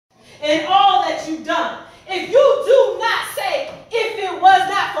in all that you've done. If you do not say, if it was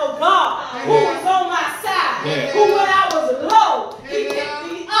not for God who was on my side, who when I was low, he picked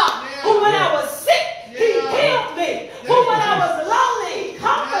me up, who when I was sick, he healed me, who when I was lonely, he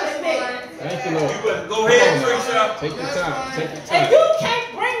comforted me. Thank you, Lord. You better go ahead, Teresa. Take your time. Take your time. If you can't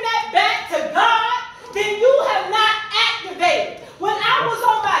bring that back to God, then you have not activated. When I was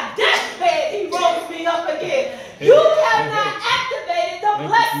on my deathbed, he rose me up again. You have not activated the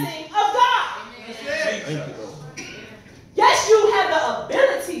blessing of God. Thank you, Lord. Yes, you have the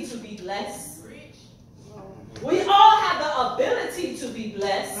ability to be blessed. We all have the ability to be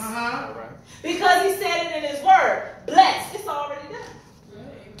blessed. Because he said it in his word. Blessed. It's already done.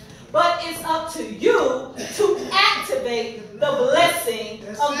 But it's up to you to activate the blessing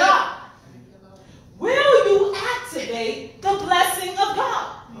of God. Will you activate the blessing of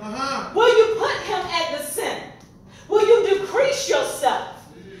God? Will you put him at the center? Will you decrease yourself?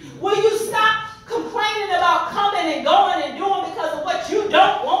 Will you stop complaining about coming and going and doing because of what you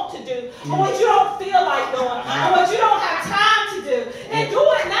don't want to do, or what you don't feel like doing, or what you don't have time to do? And do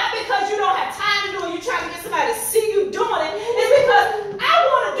it not because you don't have time to do it, you're trying to get somebody to see you doing it. It's because I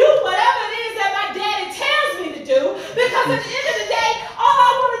want to do whatever it is that my daddy tells me to do, because at the end of the day, all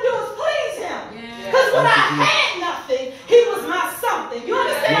I want to do is please him. Because when I had nothing, he was my something. You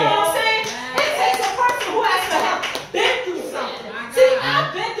understand what I'm saying? It takes a person who has to have been through something. See,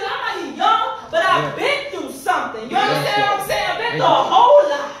 I've been through, I'm not even young, but I've been through something. You understand what I'm saying? I've been through a whole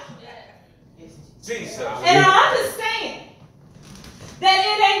lot. Jesus. And I understand that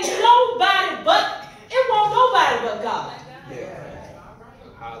it ain't nobody but, it won't nobody but God.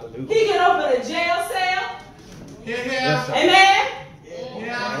 Hallelujah. He can open a jail cell. Yes, sir.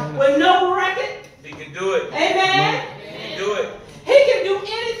 Amen. With no record. He can do it. Amen. He can do it. He can do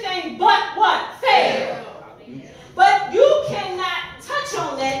anything but what? Fail. But you cannot touch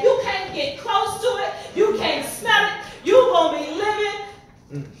on that. You can't get close to it. You can't smell it. You're going to be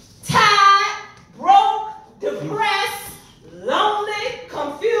living tired, broke, depressed, lonely,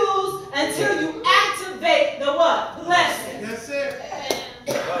 confused until you activate the what? Blessing. That's it.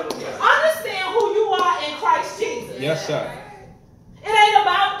 Understand who you are in Christ Jesus. Yes, sir. It ain't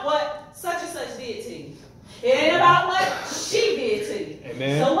about what such and such did to you. It ain't about what she did to you.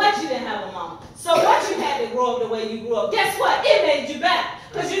 Amen. So what, you didn't have a mama. So what, you had to grow up the way you grew up. Guess what? It made you better.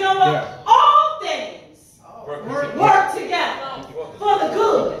 Because you know what? Yeah. All things work together for the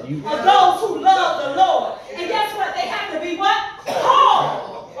good of those who love the Lord. And guess what? They have to be what?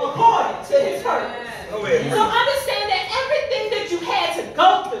 Called according to his purpose. So understand that everything that you had to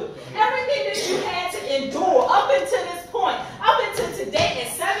go through, everything that you had to endure up until this point, up until today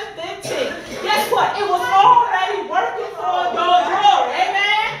at 7:15, guess what? It was already working for your glory.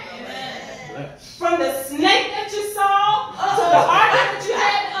 Amen? From the snake that you saw to the argument that you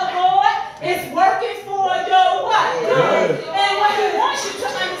had to avoid, it's working for your what? Good. And what he wants you to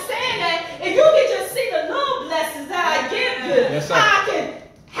understand that if you can just see the little blessings that I give you, I can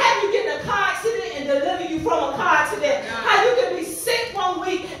have you get in a car accident and deliver you from a car accident. How you can be sick one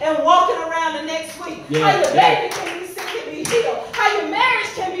week and walking around the next week. How your baby can be sick and be healed. How your marriage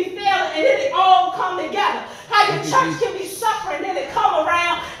can be failing and then it all come together. How your church can be suffering and then it come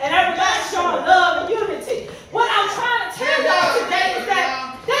around and everybody's showing love and unity. What I'm trying to tell y'all today is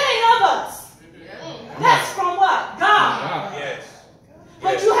that ain't of us. That's from what? God. Yes.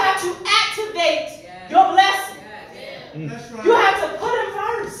 But you have to activate your blessing. You have to put him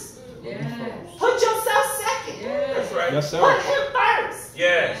first. Put yourself second. That's right. Yes, sir. Put him first.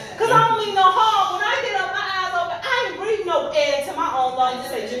 Yes. Because I don't mean no harm. When I get up, my eyes open, I ain't breathing no air to my own lungs and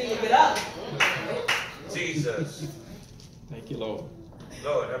say, Geneva, get up. Jesus. Thank you, Lord.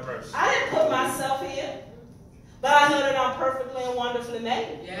 Lord, have mercy. I didn't put myself here. But I know that I'm perfectly and wonderfully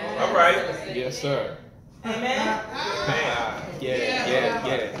made. All right. Yes, sir. Amen. Yeah.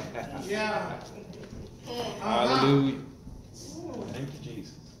 Hallelujah. Thank you,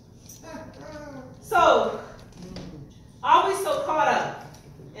 Jesus. So, are we so caught up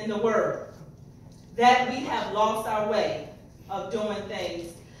in the world that we have lost our way of doing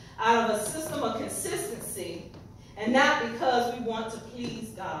things out of a system of consistency and not because we want to please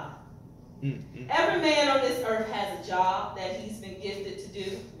God? Every man on this earth has a job that he's been gifted to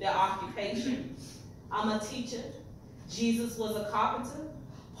do, their occupation. I'm a teacher. Jesus was a carpenter.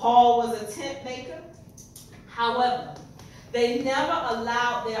 Paul was a tent maker. However, they never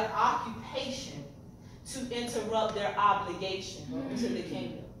allowed their occupation to interrupt their obligation to the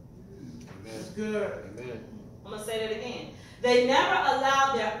kingdom. That's good. Amen. I'm going to say that again. They never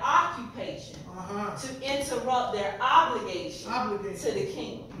allowed their occupation to interrupt their obligation to the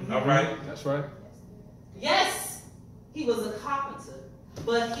kingdom. All right. That's right. Yes, he was a carpenter,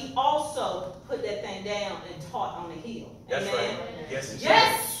 but he also put that thing down and taught on the hill. That's Amen. right. Yes,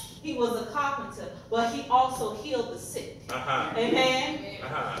 Yes, he was a carpenter, but he also healed the sick. Amen.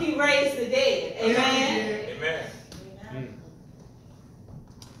 He raised the dead. Amen. Amen.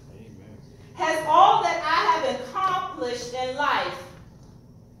 Has all that I have accomplished in life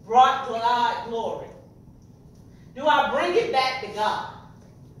brought God glory? Do I bring it back to God?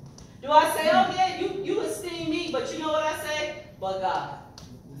 Do I say, oh yeah, you esteem me, but you know what I say? But God.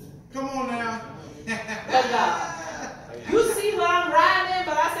 Come on now. But God. You see what I'm riding in,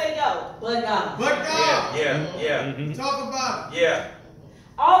 but I say, yo, but God. But God. Yeah. Talk about it. Yeah.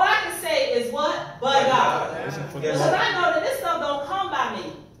 All I can say is what? But God. Yes. Because I know that this stuff don't come by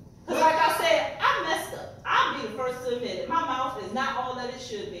me. Because like I said, I messed up. I'll be the first to admit it. My mouth is not all that it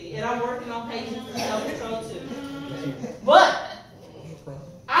should be. And I'm working on patience and self-control too. But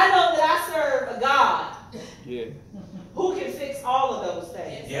I know that I serve a God who can fix all of those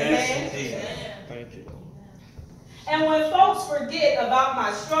things. Yes, Amen? Thank you. And when folks forget about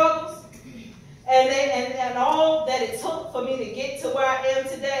my struggles and all that it took for me to get to where I am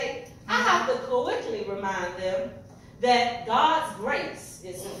today, I have to quickly remind them that God's grace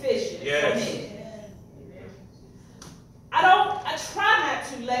is sufficient for me. I try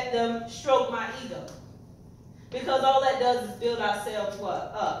not to let them stroke my ego, because all that does is build ourselves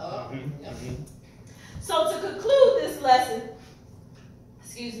what? Up. So to conclude this lesson,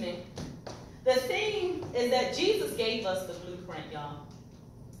 excuse me, the theme is that Jesus gave us the blueprint, y'all.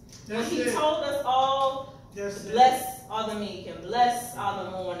 When he told us all, blessed are the meek, and blessed are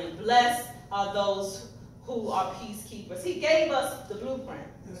the mourning, blessed are those who are peacekeepers. He gave us the blueprint.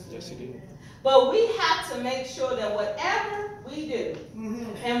 Yes, he did. But we have to make sure that whatever we do,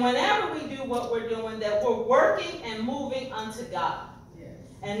 and whenever we do what we're doing, that we're working and moving unto God,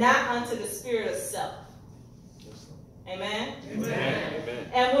 and not unto the spirit of self. Amen? Amen.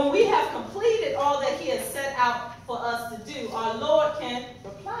 And when we have completed all that he has set out for us to do, our Lord can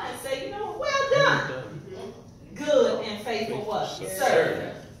reply and say, you know, well done. Good and faithful what?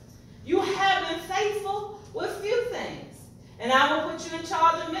 Servant. You have been faithful with few things, and I will put you in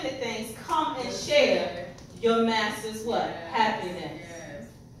charge of many things. Come and share your master's what? Happiness.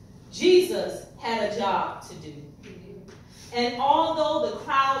 Jesus had a job to do. And although the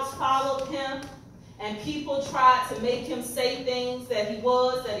crowds followed him, and people tried to make him say things that he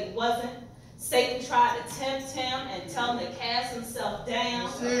was, that he wasn't, Satan tried to tempt him and tell him to cast himself down.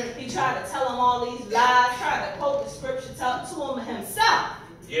 He tried to tell him all these lies, tried to quote the scripture to him himself.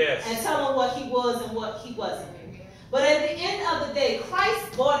 Yes. And tell him what he was and what he wasn't. But at the end of the day,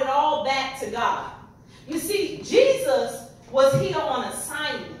 Christ brought it all back to God. You see, Jesus was here on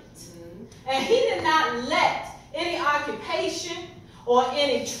assignment. And he did not let any occupation or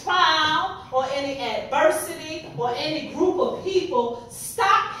any trial or any adversity or any group of people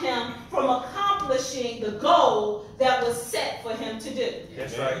stop him from accomplishing the goal that was set for him to do.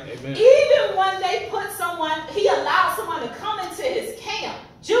 That's right. Amen. Even when they put someone, he allowed someone to come into his camp,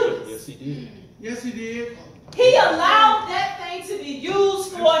 Judas. Yes, he did. Yes, he did. He allowed that thing to be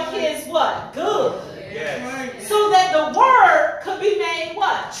used for his what? Good. Yes. So that the word could be made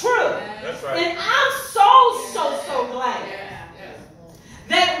what? True. That's right. And I'm so glad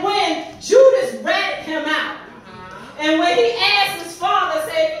that when Judas ratted him out, and when he asked his father,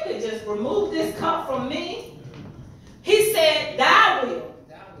 said, you could just remove this cup from me, he said, thy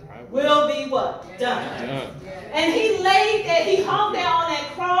will be what? Done. And he laid there, he hung there on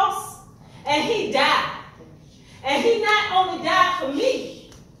that cross, and he died. And he not only died for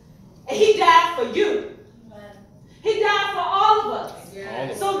me, he died for you. He died for all of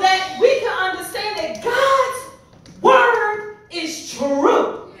us. So that we can understand that God's word is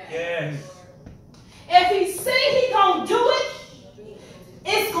true. Yes. If he say he gonna do it,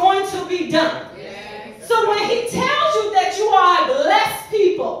 it's going to be done. So when he tells you that you are a blessed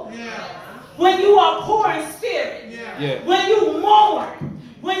people, when you are poor in spirit, when you mourn,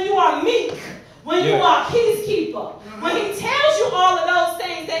 when you are meek, when you are a peacekeeper, when he tells you all of those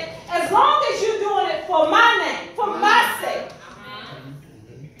things, that as long as you're doing it for my name, for my sake,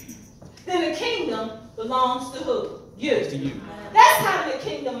 then the kingdom belongs to who? You. That's having a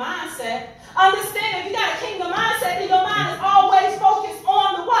kingdom mindset. Understand, if you got a kingdom mindset, then your mind is always focused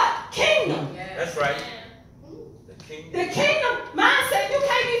on the what? Kingdom. That's right. The kingdom mindset, you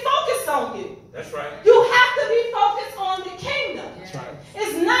can't be focused on you. That's right. You have to be focused on the kingdom. That's right.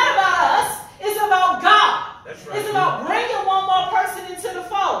 It's not about us. It's about God. That's right. It's about bringing one more person into the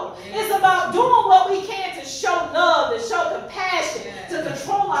fold. It's about doing what we can to show love, to show compassion, to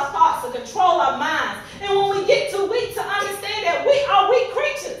control our thoughts, to control our minds. And when we get too weak to understand that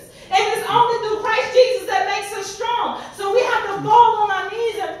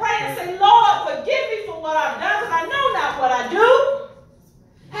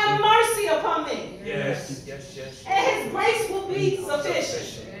Yes. Yes. Yes. And his grace will be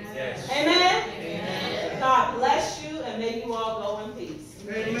sufficient. Yes. Amen? Amen. God bless you, and may you all go in peace.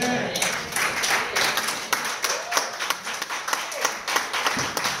 Amen.